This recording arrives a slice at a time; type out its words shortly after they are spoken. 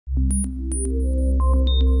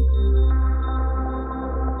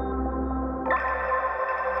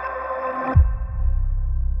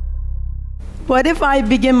What if I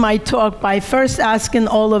begin my talk by first asking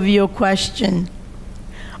all of you a question?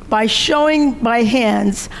 By showing by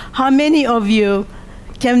hands, how many of you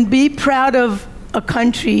can be proud of a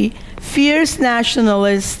country, fierce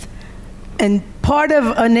nationalist, and part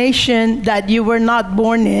of a nation that you were not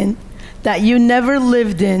born in, that you never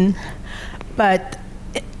lived in, but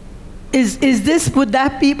would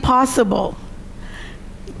that be possible?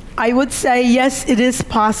 I would say, yes, it is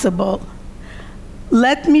possible.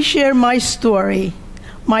 Let me share my story,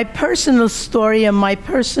 my personal story and my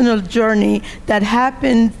personal journey that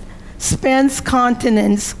spans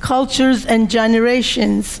continents, cultures, and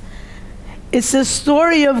generations. It's a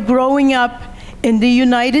story of growing up in the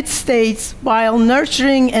United States while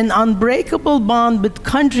nurturing an unbreakable bond with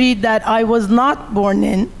country that I was not born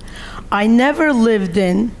in, I never lived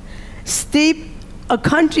in, a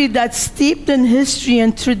country that's steeped in history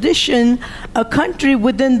and tradition, a country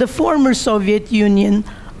within the former Soviet Union,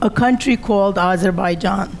 a country called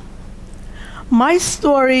Azerbaijan. My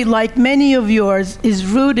story, like many of yours, is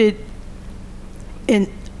rooted in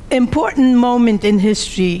an important moment in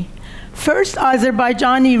history. First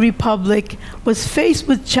Azerbaijani Republic was faced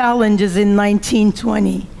with challenges in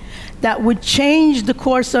 1920 that would change the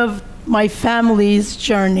course of my family's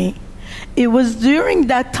journey. It was during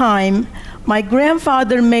that time my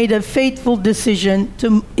grandfather made a fateful decision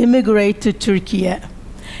to immigrate to Turkey.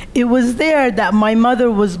 It was there that my mother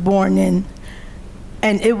was born in,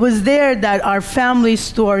 and it was there that our family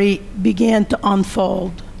story began to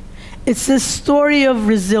unfold. It's a story of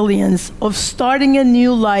resilience, of starting a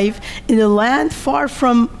new life in a land far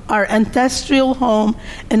from our ancestral home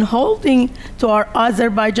and holding to our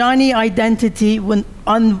Azerbaijani identity with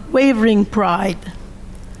unwavering pride.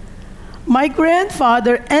 My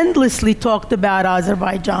grandfather endlessly talked about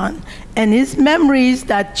Azerbaijan and his memories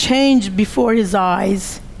that changed before his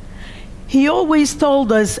eyes. He always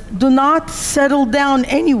told us, do not settle down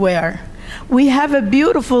anywhere. We have a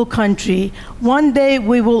beautiful country. One day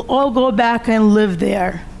we will all go back and live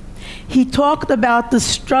there. He talked about the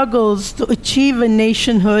struggles to achieve a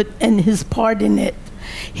nationhood and his part in it.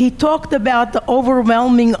 He talked about the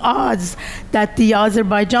overwhelming odds that the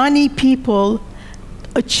Azerbaijani people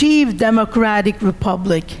achieved democratic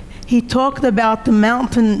republic. He talked about the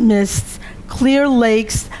mountain mists, clear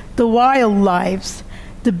lakes, the wildlife,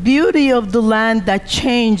 the beauty of the land that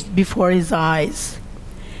changed before his eyes.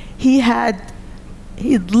 He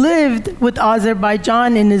lived with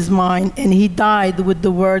Azerbaijan in his mind, and he died with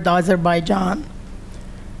the word Azerbaijan.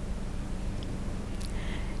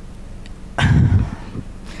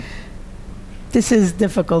 This is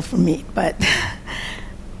difficult for me, but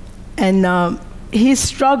he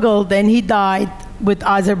struggled and he died with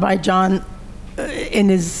Azerbaijan in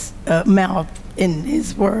his mouth, in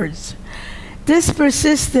his words. This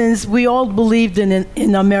persistence we all believed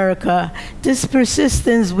in America. This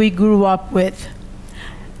persistence we grew up with.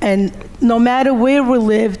 And no matter where we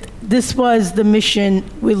lived, this was the mission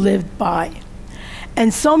we lived by.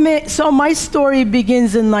 And so my story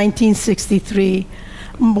begins in 1963,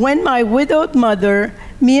 when my widowed mother,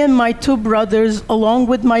 me and my two brothers, along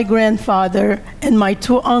with my grandfather and my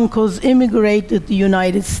two uncles, immigrated to the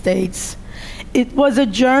United States. It was a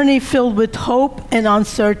journey filled with hope and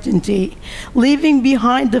uncertainty, leaving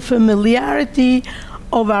behind the familiarity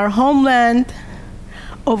of our homeland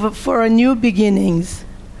for a new beginnings.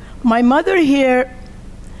 My mother here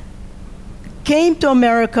came to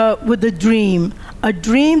America with a dream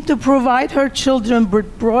to provide her children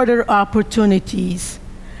with broader opportunities.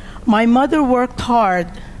 My mother worked hard,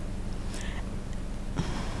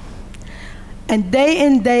 and day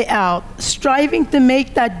in, day out, striving to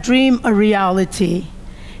make that dream a reality.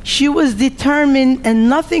 She was determined, and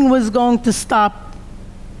nothing was going to stop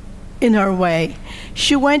in her way.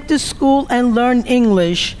 She went to school and learned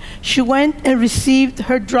English. She went and received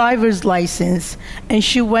her driver's license, and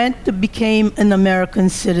she went to become an American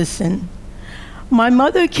citizen. My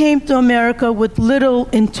mother came to America with little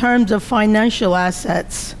in terms of financial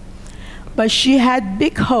assets, but she had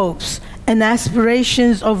big hopes and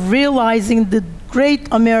aspirations of realizing the great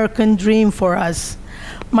American dream for us.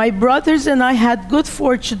 My brothers and I had good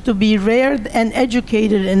fortune to be reared and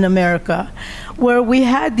educated in America, where we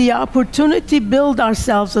had the opportunity to build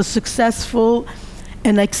ourselves a successful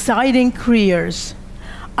and exciting careers.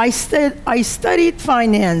 I studied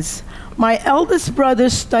finance. My eldest brother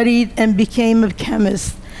studied and became a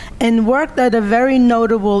chemist and worked at a very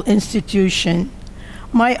notable institution.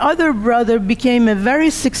 My other brother became a very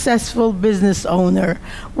successful business owner,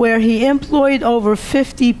 where he employed over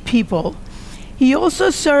 50 people. He also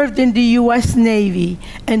served in the U.S. Navy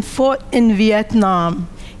and fought in Vietnam.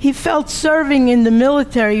 He felt serving in the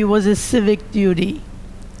military was a civic duty.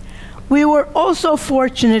 We were also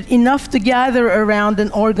fortunate enough to gather around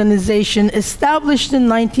an organization established in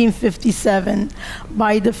 1957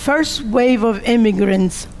 by the first wave of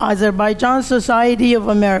immigrants, Azerbaijan Society of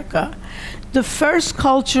America, the first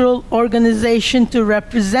cultural organization to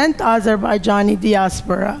represent Azerbaijani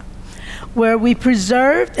diaspora, where we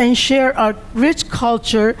preserved and shared our rich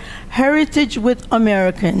culture, heritage with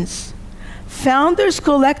Americans. Founders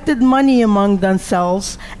collected money among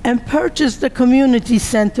themselves and purchased a community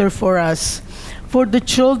center for us, for the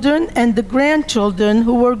children and the grandchildren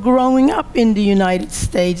who were growing up in the United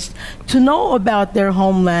States to know about their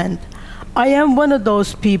homeland. I am one of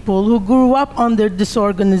those people who grew up under this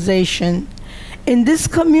organization. In this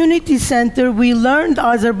community center, we learned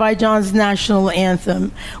Azerbaijan's national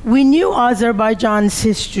anthem. We knew Azerbaijan's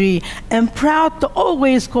history and proud to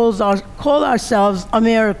always call ourselves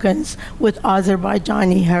Americans with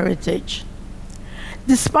Azerbaijani heritage.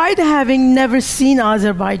 Despite having never seen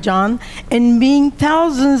Azerbaijan and being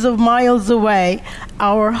thousands of miles away,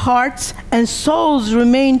 our hearts and souls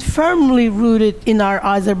remained firmly rooted in our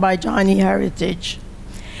Azerbaijani heritage.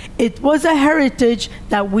 It was a heritage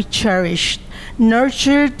that we cherished,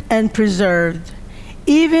 nurtured, and preserved,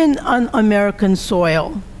 even on American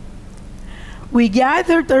soil. We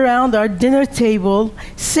gathered around our dinner table,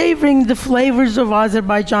 savoring the flavors of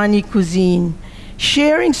Azerbaijani cuisine,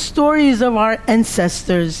 sharing stories of our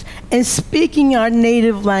ancestors, and speaking our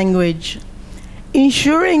native language,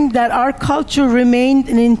 ensuring that our culture remained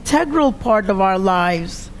an integral part of our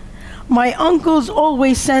lives. My uncles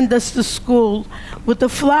always sent us to school with the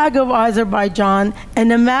flag of Azerbaijan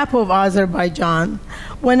and a map of Azerbaijan.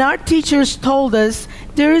 When our teachers told us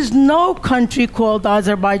there is no country called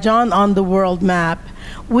Azerbaijan on the world map,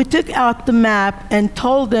 we took out the map and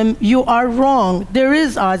told them, "You are wrong, there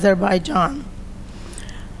is Azerbaijan."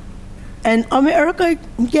 And America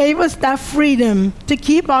gave us that freedom to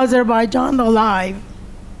keep Azerbaijan alive.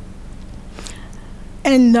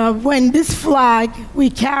 And when this flag we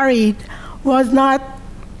carried was not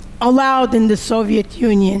allowed in the Soviet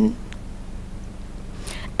Union.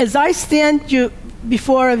 As I stand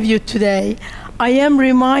before you today, I am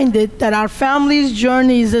reminded that our family's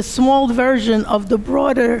journey is a small version of the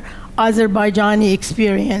broader Azerbaijani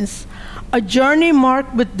experience, a journey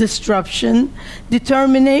marked with disruption,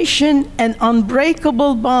 determination, and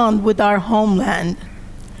unbreakable bond with our homeland,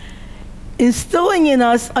 instilling in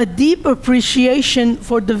us a deep appreciation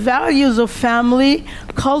for the values of family,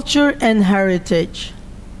 culture, and heritage.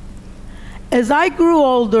 As I grew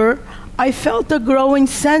older, I felt a growing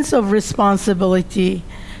sense of responsibility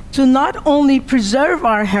to not only preserve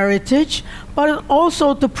our heritage, but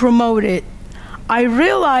also to promote it. I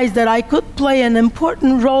realized that I could play an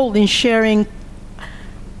important role in sharing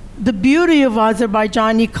the beauty of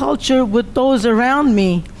Azerbaijani culture with those around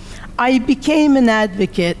me. I became an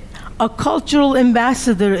advocate, a cultural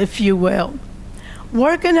ambassador, if you will,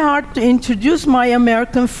 working hard to introduce my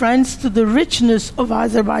American friends to the richness of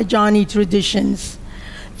Azerbaijani traditions.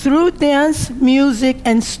 Through dance, music,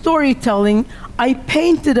 and storytelling, I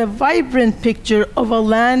painted a vibrant picture of a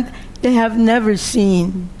land they have never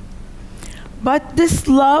seen. But this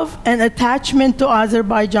love and attachment to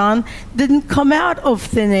Azerbaijan didn't come out of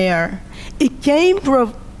thin air. It came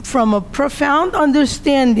from a profound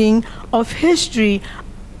understanding of history,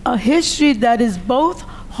 a history that is both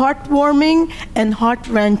heartwarming and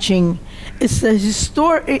heart-wrenching. It's a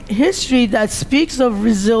history that speaks of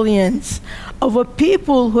resilience, of a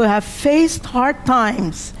people who have faced hard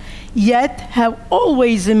times, yet have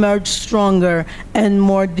always emerged stronger and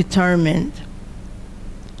more determined.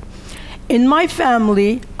 In my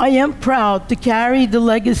family, I am proud to carry the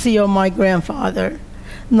legacy of my grandfather,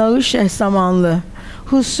 Naoush Ehsamanlı,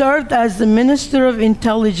 who served as the Minister of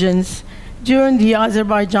Intelligence during the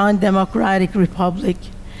Azerbaijan Democratic Republic.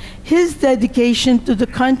 His dedication to the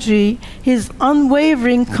country, his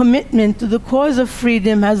unwavering commitment to the cause of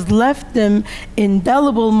freedom has left an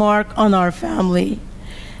indelible mark on our family.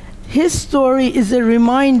 His story is a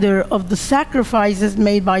reminder of the sacrifices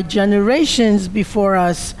made by generations before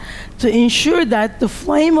us to ensure that the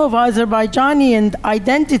flame of Azerbaijani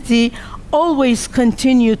identity always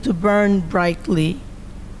continue to burn brightly.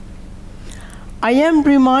 I am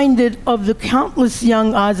reminded of the countless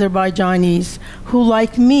young Azerbaijanis who,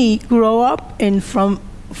 like me, grow up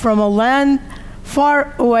from a land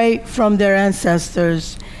far away from their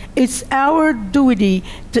ancestors. It's our duty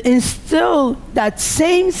to instill that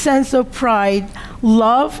same sense of pride,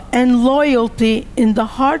 love, and loyalty in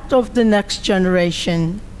the heart of the next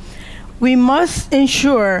generation. We must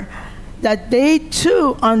ensure that they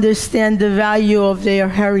too understand the value of their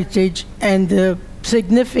heritage and the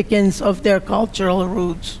significance of their cultural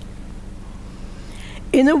roots.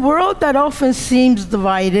 In a world that often seems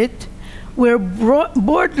divided, where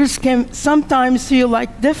borders can sometimes feel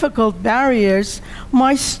like difficult barriers,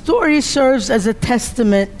 my story serves as a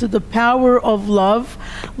testament to the power of love,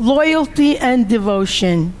 loyalty, and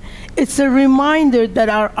devotion. It's a reminder that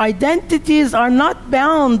our identities are not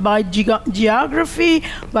bound by geography,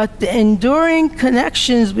 but the enduring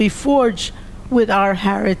connections we forge with our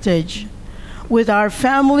heritage, with our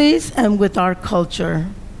families, and with our culture.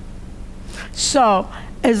 So,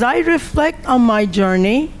 as I reflect on my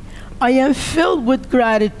journey, I am filled with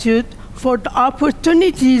gratitude for the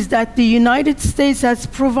opportunities that the United States has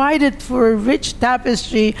provided for a rich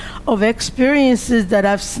tapestry of experiences that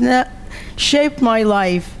have shaped my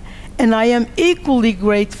life. And I am equally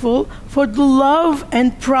grateful for the love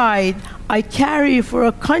and pride I carry for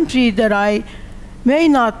a country that I may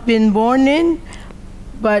not have been born in,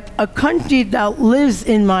 but a country that lives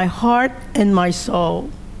in my heart and my soul.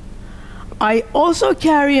 I also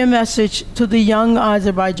carry a message to the young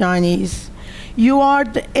Azerbaijanis. You are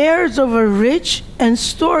the heirs of a rich and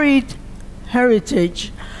storied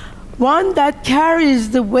heritage, one that carries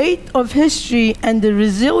the weight of history and the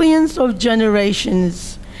resilience of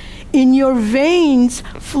generations. In your veins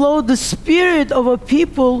flow the spirit of a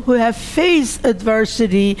people who have faced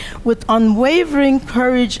adversity with unwavering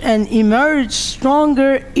courage and emerged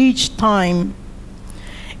stronger each time.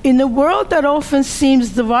 In a world that often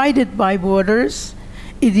seems divided by borders,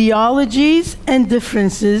 ideologies, and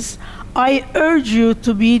differences, I urge you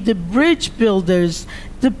to be the bridge builders,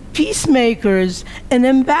 the peacemakers, and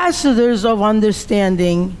ambassadors of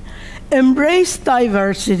understanding. Embrace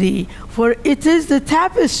diversity, for it is the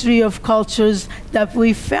tapestry of cultures that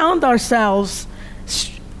we found ourselves,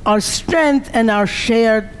 our strength, and our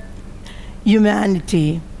shared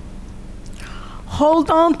humanity. Hold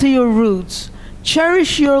on to your roots.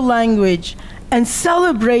 Cherish your language and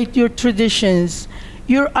celebrate your traditions.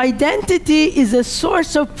 Your identity is a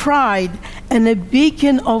source of pride and a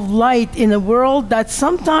beacon of light in a world that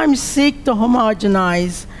sometimes seeks to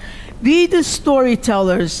homogenize. Be the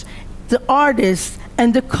storytellers, the artists,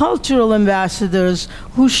 and the cultural ambassadors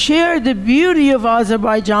who share the beauty of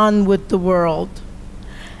Azerbaijan with the world.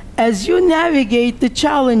 As you navigate the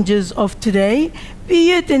challenges of today,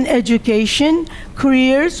 be it in education,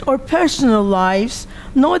 careers, or personal lives,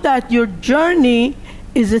 know that your journey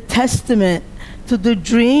is a testament to the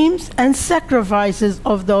dreams and sacrifices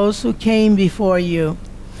of those who came before you.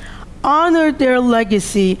 Honor their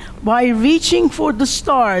legacy by reaching for the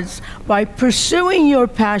stars, by pursuing your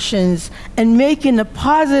passions, and making a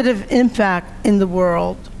positive impact in the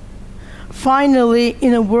world. Finally,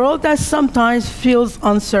 in a world that sometimes feels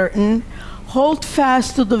uncertain, hold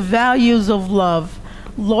fast to the values of love,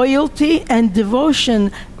 loyalty, and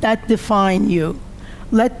devotion that define you.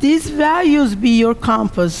 Let these values be your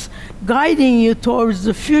compass, guiding you towards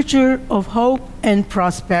the future of hope and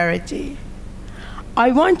prosperity.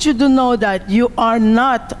 I want you to know that you are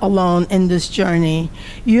not alone in this journey.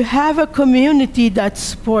 You have a community that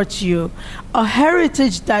supports you, a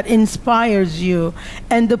heritage that inspires you,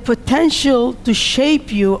 and the potential to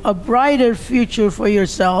shape you a brighter future for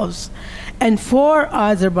yourselves and for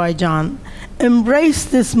Azerbaijan. Embrace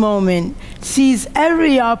this moment, seize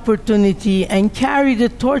every opportunity, and carry the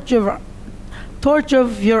torch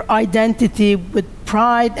of your identity with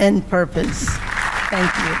pride and purpose.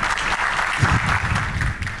 Thank you.